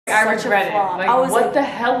I regret it. Like, I was what like, the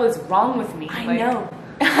hell is wrong with me? I like, know.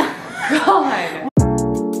 God.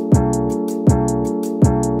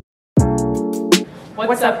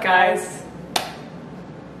 What's up, guys?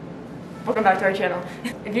 Welcome back to our channel.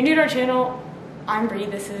 If you're new to our channel, I'm Bree.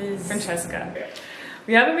 This is Francesca.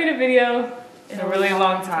 We haven't made a video in a really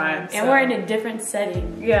long time. And we're in a different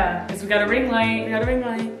setting. Yeah, because we got a ring light.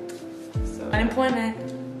 So. Unemployment.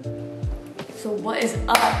 So what is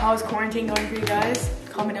up? How's quarantine going for you guys?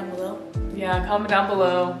 Comment down below. Yeah, comment down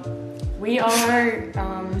below. We are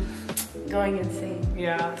going insane.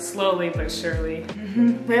 Yeah, slowly but surely.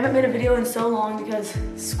 We haven't made a video in so long because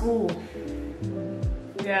school.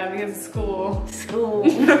 Yeah, because of school. School.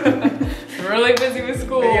 Really busy with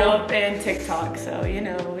school. And TikTok, so you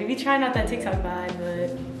know, we be trying out that TikTok vibe,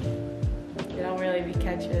 but you don't really be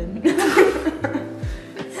catching.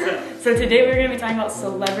 So today we're gonna be talking about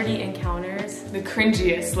celebrity encounters. The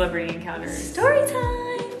cringiest celebrity encounters. Story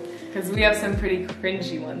time! Because we have some pretty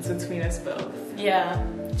cringy ones between us both. Yeah.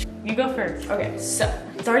 You go first. Okay, so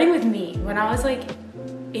starting with me, when I was like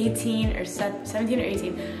 18 or 17 or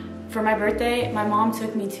 18, for my birthday, my mom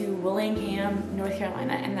took me to Willingham, North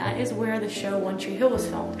Carolina, and that is where the show One Tree Hill was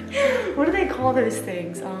filmed. What do they call those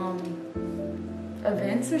things?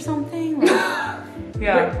 Events or something? Like,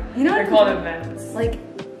 yeah, you know they're called events. Like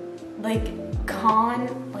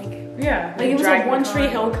yeah, like it was like One Tree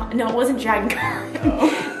Hill Con. No, it wasn't Dragon Con. Oh.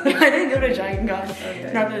 I didn't go to Dragon Con.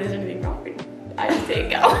 Okay. Not that there's anything wrong with it. I just didn't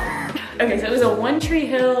go. Okay, so it was a One Tree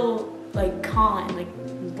Hill like con, like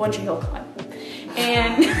One Tree Hill Con.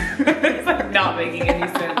 And it's like not making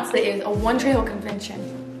any sense. It is a One Tree Hill convention.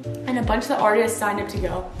 And a bunch of the artists signed up to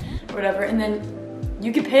go or whatever. And then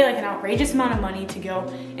you could pay like an outrageous amount of money to go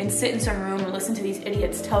and sit in some room and listen to these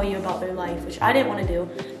idiots tell you about their life, which I didn't want to do.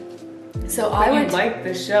 So but I would like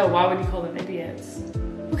the show. Why would you call them idiots?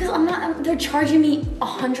 Because they're charging me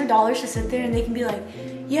 $100 to sit there and they can be like,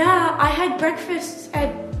 yeah, I had breakfast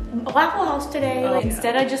at Waffle House today. Oh, like, yeah.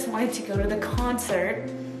 Instead, I just wanted to go to the concert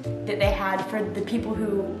that they had for the people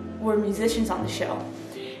who were musicians on the show.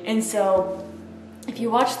 And so if you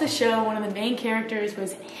watch the show, one of the main characters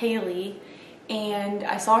was Haley, and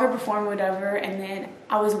I saw her perform whatever, and then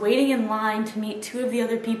I was waiting in line to meet two of the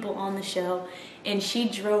other people on the show, and she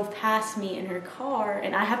drove past me in her car,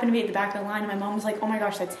 and I happened to be at the back of the line, and my mom was like, oh my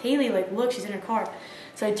gosh, that's Haley, like look, she's in her car.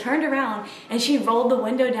 So I turned around and she rolled the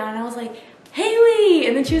window down and I was like, Haley,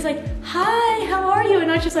 and then she was like, hi, how are you?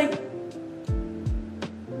 And I was just like,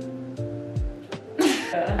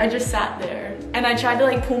 I just sat there and I tried to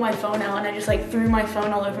like pull my phone out and I just like threw my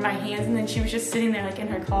phone all over my hands, and then she was just sitting there like in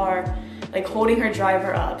her car, like holding her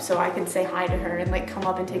driver up so I could say hi to her and like come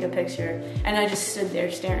up and take a picture, and I just stood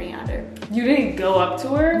there staring at her. You didn't go up to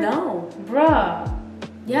her? No. Bruh.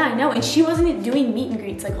 Yeah, I know, and she wasn't doing meet and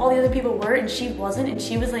greets like all the other people were, and she wasn't, and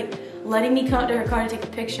she was like letting me come up to her car to take a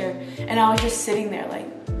picture, and I was just sitting there like,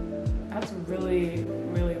 that's really,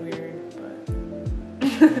 really weird,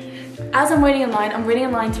 but. As I'm waiting in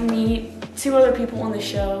line to meet two other people on the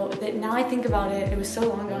show that now I think about it, it was so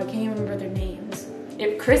long ago, I can't even remember their names.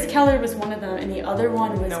 Chris Keller was one of them, and the other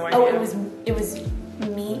one was, no idea. Oh, it was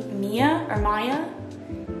Mia or Maya?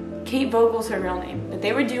 Kate Vogel's her real name. But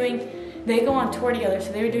they go on tour together,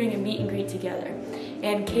 so they were doing a meet and greet together.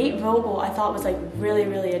 And Kate Vogel I thought was like really,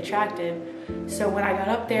 really attractive. So when I got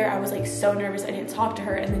up there, I was like so nervous I didn't talk to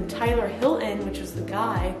her. And then Tyler Hilton, which was the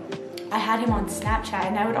guy, I had him on Snapchat,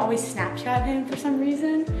 and I would always Snapchat him for some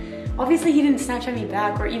reason. Obviously he didn't Snapchat me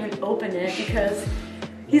back or even open it because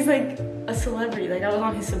he's like a celebrity, like I was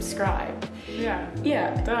on his subscribe. Yeah.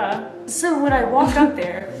 Yeah. Duh. So when I walked up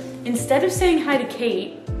there, instead of saying hi to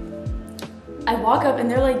Kate, I walk up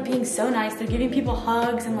and they're like being so nice. They're giving people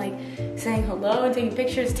hugs and like saying hello and taking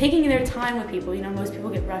pictures, taking their time with people. You know, most people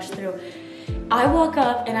get rushed through. I walk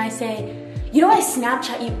up and I say, you know, I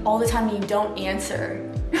Snapchat you all the time and you don't answer.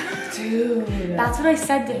 Dude. That's what I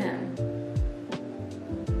said to him.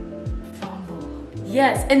 Fumble.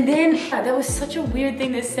 Yes, and then that was such a weird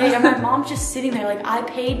thing to say. And my mom's just sitting there like, I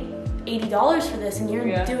paid $80 for this and you're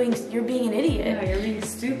being an idiot. Yeah, you're being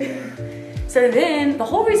stupid. So then, the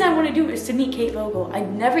whole reason I want to do it is to meet Kate Vogel. I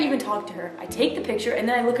never even talked to her. I take the picture and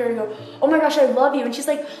then I look at her and go, oh my gosh, I love you. And she's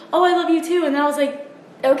like, oh, I love you too. And then I was like,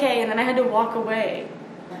 okay. And then I had to walk away.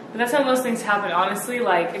 But that's how most things happen, honestly.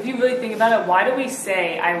 Like, if you really think about it, why do we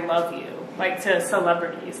say I love you? Like, to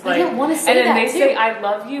celebrities. Like, I don't want to say that. And then they say I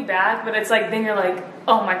love you back, but it's like, then you're like,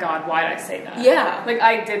 oh my god, why did I say that? Yeah. Like,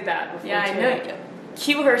 I did that before. Yeah, I know.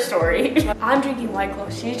 Cue her story. I'm drinking White Claw.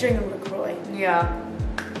 She's drinking LaCroix. Yeah.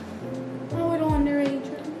 Oh, I don't underage.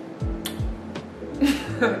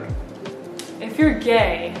 If you're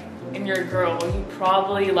gay and and you're a girl, you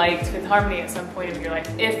probably liked Fifth Harmony at some point in your life.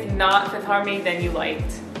 If not Fifth Harmony, then you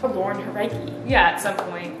liked Lauren Jauregui. Yeah, at some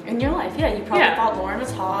point In your life, yeah, you probably thought Lauren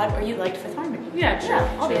was hot, or you liked Fifth Harmony. Yeah, true.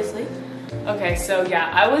 Yeah, obviously. Okay, so yeah,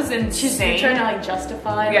 I was insane. She's trying to like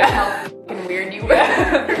justify how fucking weird you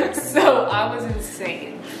were. So I was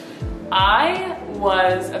insane. I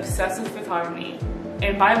was obsessed with Fifth Harmony,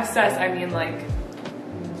 and by obsessed I mean like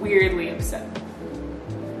weirdly obsessed.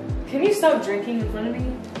 Can you stop drinking in front of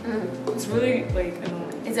me? It's really like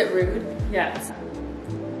annoying. Is it rude? Yes.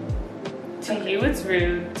 To you it's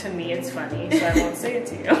rude, to me it's funny, so I won't say it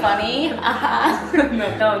to you. Funny? No,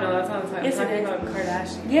 that's not the time. Yes, I'm talking it is. about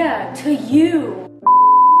Kardashian. Yeah, to you.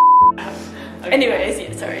 Okay. Anyways,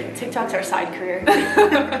 yeah, sorry, TikTok's our side career.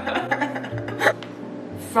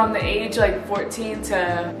 From the age like 14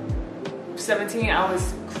 to 17, I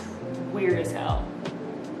was weird as hell.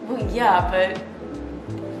 Well, yeah, but...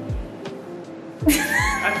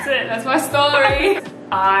 That's it, that's my story.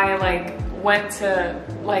 I like went to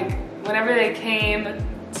like, whenever they came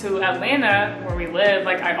to Atlanta, where we live,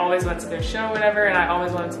 like I always went to their show or whatever, and I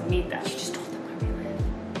always wanted to meet them. You just told them where we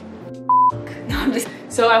live. No, I'm just...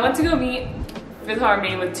 So I went to go meet Fifth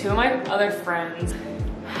Harmony with 2 of my other friends.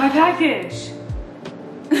 My package!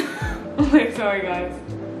 I'm like, sorry guys.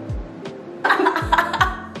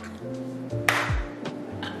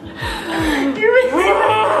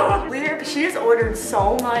 She just ordered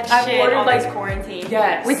so much shit ordered, on like, this quarantine.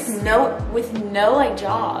 Yes. With no like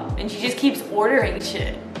job, and she just keeps ordering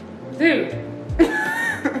shit. Dude.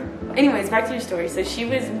 Anyways, back to your story. So she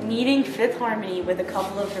was meeting Fifth Harmony with a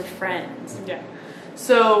couple of her friends. Yeah.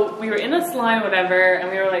 So we were in this line, whatever, and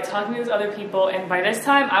we were like talking to these other people, and by this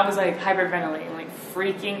time I was like hyperventilating, like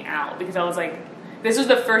freaking out, because I was like, this was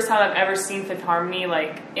the first time I've ever seen Fifth Harmony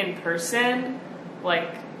like in person,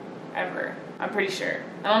 like ever. I'm pretty sure.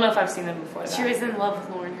 I don't know if I've seen them before that. She was in love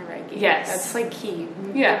with Lauren Jauregui. Yes. That's like key.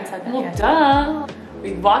 Yeah. Said that Well, yet. duh.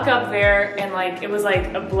 We walk up there and like it was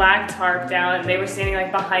like a black tarp down, and they were standing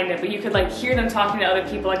like behind it, but you could like hear them talking to other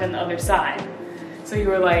people like on the other side. So you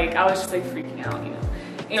were like, I was just like freaking out,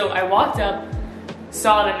 you know. I walked up,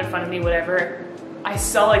 saw them in front of me, whatever. I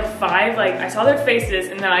saw like 5, like I saw their faces,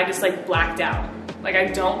 and then I just like blacked out. Like I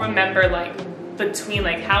don't remember like between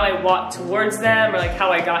like how I walked towards them or like how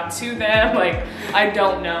I got to them. Like I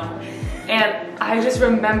don't know. And I just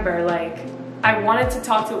remember like I wanted to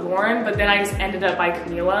talk to Lauren, but then I just ended up by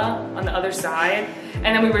Camila on the other side, and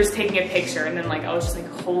then we were just taking a picture, and then like I was just like,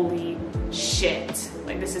 holy shit,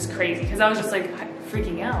 like this is crazy, because I was just like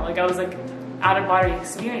freaking out, like I was like out of body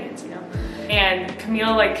experience, you know. And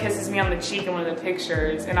Camila like kisses me on the cheek in one of the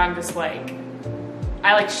pictures, and I'm just like,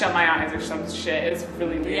 I like shut my eyes or some shit. It's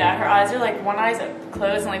really weird. Yeah, her eyes are like one eye's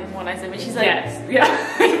closed and like one eye's open. She's like, yes, yeah.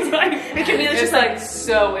 It's like, Camila's it's just like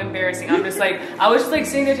so embarrassing. I'm just like, I was just like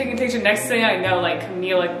sitting there taking a picture. Next thing I know, like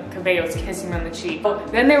Camila Cabello's kissing me on the cheek.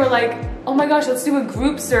 Then they were like, oh my gosh, let's do a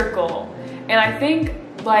group circle. And I think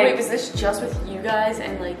like, wait, was this just with you guys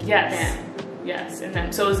and like yes, them? yes, and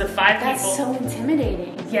then so it was the 5 people. That's so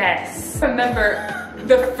intimidating. Yes. I remember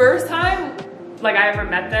the first time like I ever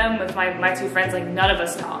met them with my 2 friends, like none of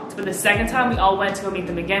us talked. But the second time we all went to go meet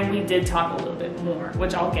them again, we did talk a little bit more,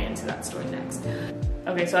 which I'll get into that story next.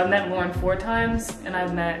 Okay, so I've met Lauren 4 times, and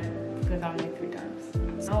I've met Fifth Harmony 3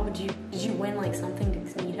 times. Oh, did you win like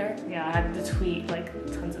something to meet her? Yeah, I had to tweet like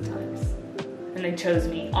tons of times. And they chose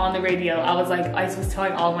me on the radio. I was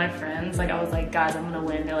telling all my friends, like I was like, guys, I'm gonna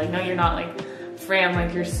win. They're like, no, you're not. Like, Fran,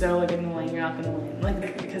 like you're so like annoying, you're not gonna win.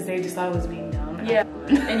 Like, because they just thought I was being dumb. Yeah,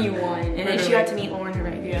 and you won. And then she got to meet Lauren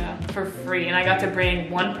Jauregui. Yeah, for free. And I got to bring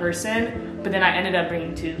 1 person, but then I ended up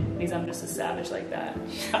bringing 2 because I'm just a savage like that.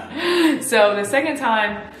 So the second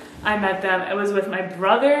time I met them, it was with my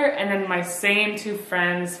brother and then my same 2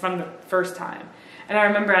 friends from the first time. And I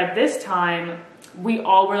remember at this time, we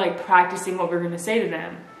all were like practicing what we were gonna say to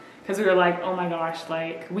them, because we were like, oh my gosh,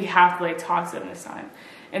 like we have to like talk to them this time.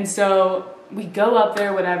 And so we go up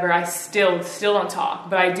there, whatever. I still don't talk,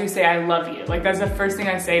 but I do say I love you. Like that's the first thing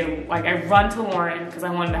I say. Like I run to Lauren because I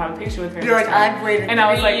wanted to have a picture with her. You're like, I've waited. And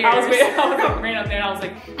I was like, years. I was ran up there and I was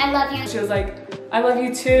like, I love you. she was like, I love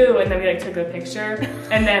you too. And then we like took a picture.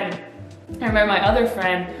 And then I remember my other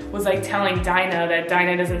friend was like telling Dinah that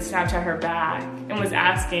Dinah doesn't Snapchat her back and was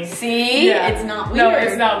asking. See, it's not weird. No,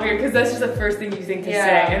 it's not weird because that's just the first thing you think to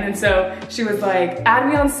say. And then so she was like, add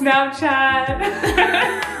me on Snapchat.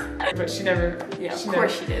 But she never, of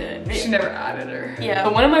course she did it. She never added her. Yeah.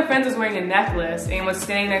 But one of my friends was wearing a necklace and was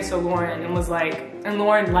standing next to Lauren and was like, and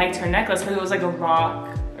Lauren liked her necklace because it was like a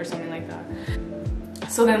rock or something like that.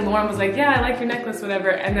 So then Lauren was like, yeah, I like your necklace, whatever.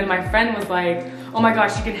 And then my friend was like, oh my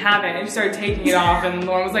gosh, you can have it. And she started taking it off and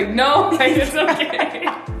Lauren was like, no, like, it's okay.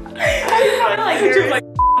 She was like,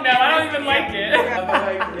 no, I don't even like it.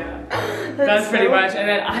 Yeah. That's pretty much. And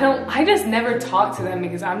then I just never talk to them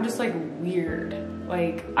because I'm just like weird.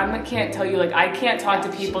 Like, I can't tell you, like, I can't talk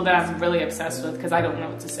to people that I'm really obsessed with because I don't know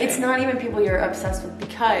what to say. It's not even people you're obsessed with,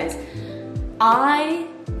 because I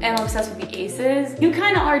am obsessed with the Aces. You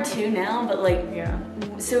kind of are too now, but like, yeah.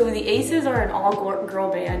 So the Aces are an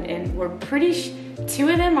all-girl band, and we're pretty, 2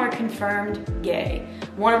 of them are confirmed gay.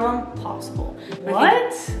 1 of them, possible.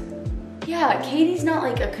 What? Yeah, Katie's not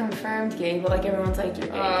like a confirmed gay, but like everyone's like, you're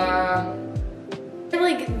gay. They're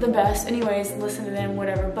like the best. Anyways, listen to them,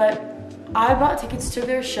 whatever. But I bought tickets to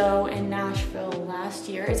their show in Nashville last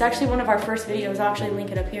year. It's actually one of our first videos. I'll actually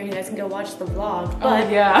link it up here. You guys can go watch the vlog. But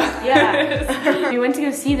yeah. Yeah. We went to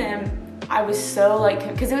go see them. I was so like,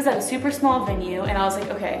 because it was at a super small venue, and I was like,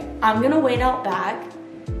 okay, I'm gonna wait out back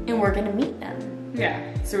and we're gonna meet them.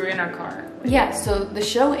 Yeah, so we're in our car. Yeah, so the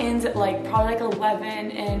show ends at like probably like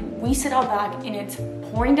 11, and we sit out back and it's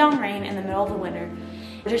pouring down rain in the middle of the winter.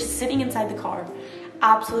 We're just sitting inside the car,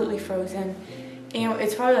 absolutely frozen. And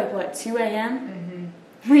it's probably like, what, 2 a.m.?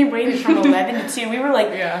 We waited from 11 to 2. We were like,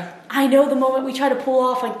 yeah. I know the moment we try to pull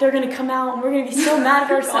off, like they're gonna come out and we're gonna be so mad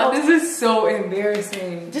at ourselves. Oh, this is so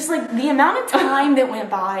embarrassing. Just like the amount of time that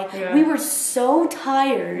went by, yeah. We were so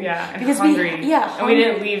tired. Yeah, and because hungry. And we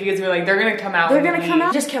didn't leave because we were like, they're gonna come out. They're gonna come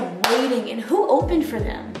out. Just kept waiting. And who opened for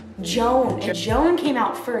them? Joan. And Joan came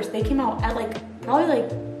out first. They came out at like, probably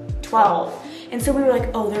like 12. And so we were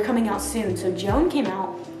like, oh, they're coming out soon. So Joan came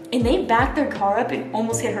out and they backed their car up and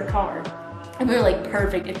almost hit her car. And we were like,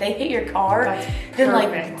 perfect. If they hit your car, then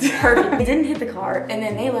like, perfect. They didn't hit the car, and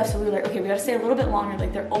then they left, so we were like, okay, we gotta stay a little bit longer,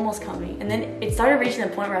 like they're almost coming. And then it started reaching the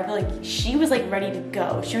point where I feel like she was like ready to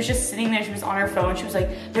go. She was just sitting there, she was on her phone, she was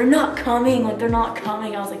like, they're not coming, like they're not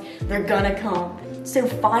coming. I was like, they're gonna come. So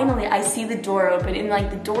finally, I see the door open, and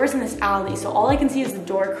like the door's in this alley, so all I can see is the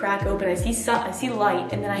door crack open. I see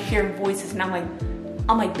light, and then I hear voices, and I'm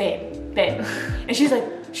like, babe. And she's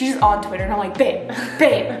just on Twitter, and I'm like, babe.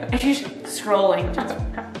 And she's scrolling.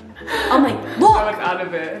 I'm like, look. I was out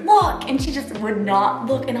of it. Look. And she just would not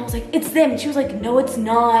look. And I was like, it's them. And she was like, no, it's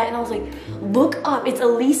not. And I was like, look up. It's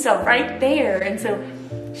Elisa right there. And so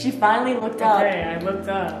she finally looked up. Okay, I looked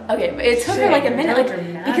up. Okay, but it took her like a minute, like,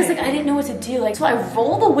 because like I didn't know what to do. Like, so I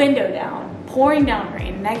roll the window down, pouring down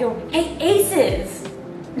rain, and I go, hey, Aces.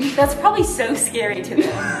 That's probably so scary to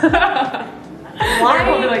them. Why?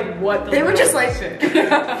 They were like, what? They were just like,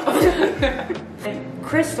 and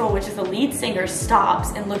Crystal, which is the lead singer,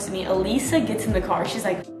 stops and looks at me. Elisa gets in the car. She's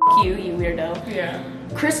like, F you weirdo. Yeah.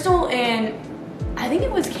 Crystal and I think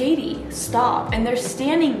it was Katie stop, and they're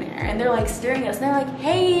standing there and they're like staring at us, and they're like,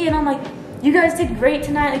 hey, and I'm like, you guys did great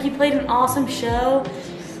tonight. Like, you played an awesome show.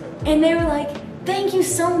 And they were like, thank you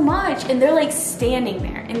so much. And they're like standing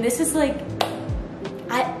there. And this is like,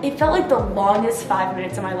 it felt like the longest 5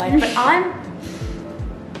 minutes of my life, but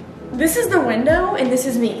this is the window, and this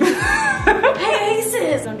is me. Hey,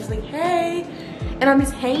 Aces! I'm just like, hey. And I'm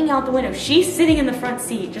just hanging out the window. She's sitting in the front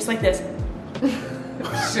seat, just like this.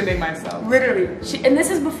 Shitting myself. Literally. And this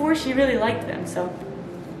is before she really liked them, so.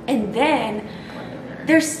 And then,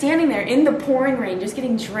 they're standing there in the pouring rain, just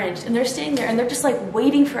getting drenched, and they're standing there, and they're just like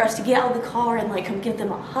waiting for us to get out of the car and like come give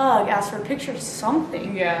them a hug, ask for a picture,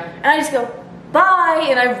 something. Yeah. And I just go, bye,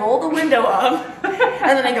 and I roll the window up,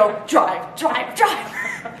 and then I go, drive.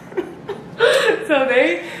 So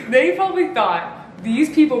they probably thought these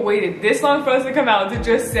people waited this long for us to come out to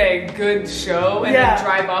just say good show and then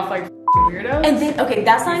drive off like weirdos. And then, okay,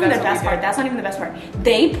 that's not even the best part. That's not even the best part.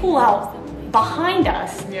 They pull out behind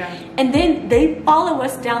us, and then they follow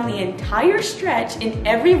us down the entire stretch, and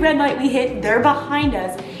every red light we hit, they're behind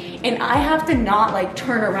us, and I have to not like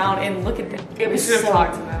turn around and look at them. We should have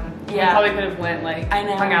talked to them. Yeah. We probably could have went like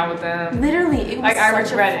hung out with them. Literally, it was like such I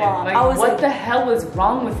regret a flop. it. Like, I was what the hell was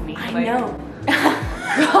wrong with me? I know.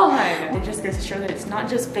 God. It just goes to show that it's not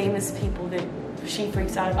just famous people that she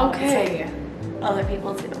freaks out about. Okay. It's like other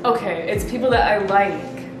people too. Okay, it's people that I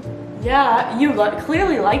like. Yeah, you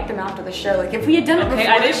clearly liked them after the show. Like, if we had done it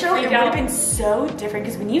before the show, it would have been so different.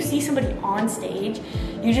 Because when you see somebody on stage,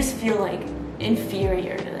 you just feel like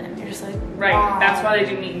inferior to them. You're just like, right. Wow. That's why they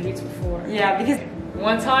did meet and greets before. Yeah, because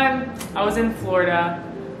one time I was in Florida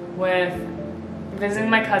visiting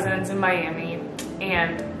my cousins in Miami,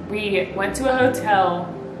 and we went to a hotel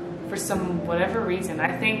for some whatever reason.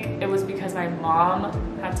 I think it was because my mom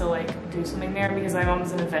had to like do something there, because my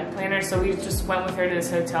mom's an event planner, so we just went with her to this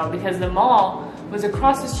hotel because the mall was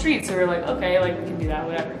across the street, so we were like, okay, like we can do that,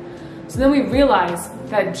 whatever. So then we realized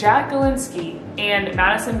that Jack Galinsky and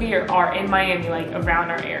Madison Beer are in Miami, like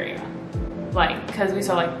around our area, like because we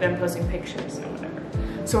saw like them posting pictures and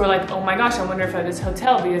whatever. So we're like, oh my gosh, I wonder if at this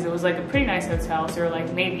hotel, because it was like a pretty nice hotel. So we're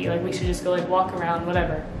like, maybe, like we should just go like walk around,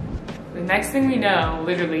 whatever. The next thing we know,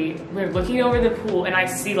 literally, we're looking over the pool and I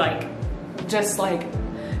see like, just like,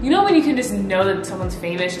 you know when you can just know that someone's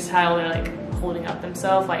famous, just how they're like holding up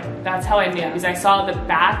themselves? Like, that's how I knew, because I saw the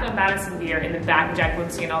back of Madison Beer and the back of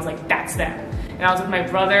Jacqueline's, and I was like, that's them. And I was with my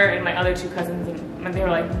brother and my other 2 cousins, and they were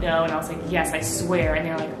like, no, and I was like, yes, I swear. And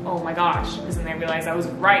they were like, oh my gosh, because then they realized I was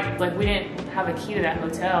right. Like, we didn't have a key to that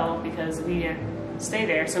hotel because we didn't stay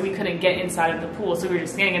there, so we couldn't get inside of the pool, so we were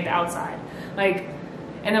just standing at the outside. Like,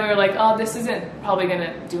 and then we were like, oh, this isn't probably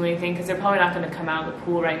gonna do anything because they're probably not gonna come out of the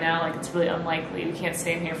pool right now. Like, it's really unlikely. We can't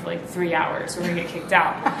stay in here for like 3 hours. We're gonna get kicked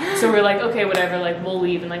out. So we're like, okay, whatever. Like, we'll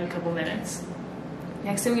leave in like a couple minutes.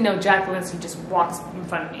 Next thing we know, Jacqueline just walks in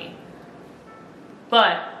front of me.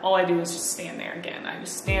 But all I do is just stand there again. I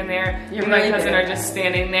just stand there. You and my cousin are just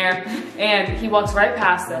standing there. And he walks right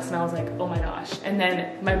past us, and I was like, oh my gosh. And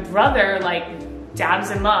then my brother, like, dabs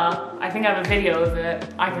him up. I think I have a video of it.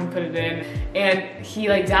 I can put it in. And he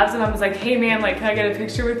like dabs him up and was like, hey man, like, can I get a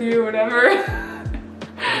picture with you or whatever?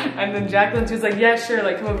 And then Jacqueline, she was like, yeah, sure,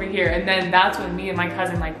 like, come over here. And then that's when me and my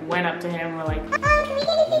cousin like went up to him and we're like, can we get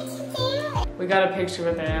a picture too? We got a picture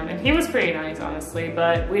with him, and he was pretty nice, honestly,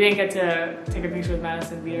 but we didn't get to take a picture with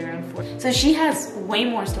Madison Beer, unfortunately. So she has way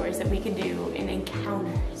more stories that we could do in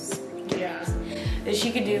encounters. Yeah. That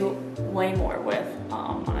she could do way more with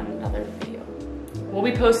on another video. We'll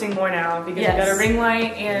be posting more now because we got a ring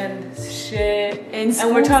light and shit, and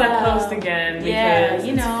we're trying to post again because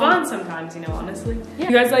it's fun sometimes, you know, honestly. Yeah.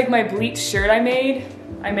 You guys like my bleach shirt I made?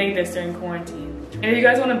 I made this during quarantine. And if you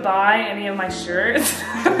guys want to buy any of my shirts,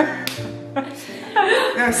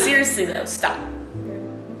 no, seriously though, stop.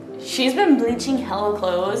 She's been bleaching hella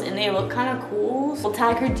clothes and they look kind of cool. We'll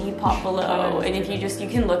tag her Depop below, and if you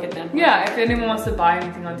can look at them. Yeah, if anyone wants to buy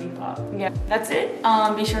anything on Depop. Yeah, that's it.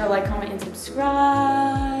 Be sure to like, comment, and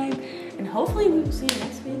subscribe. And hopefully we'll see you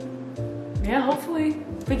next week. Yeah, hopefully.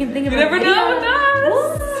 If we can think of a video. You never know with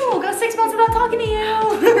us. Woo, got 6 months without talking to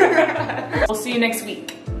you. We'll see you next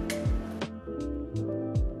week.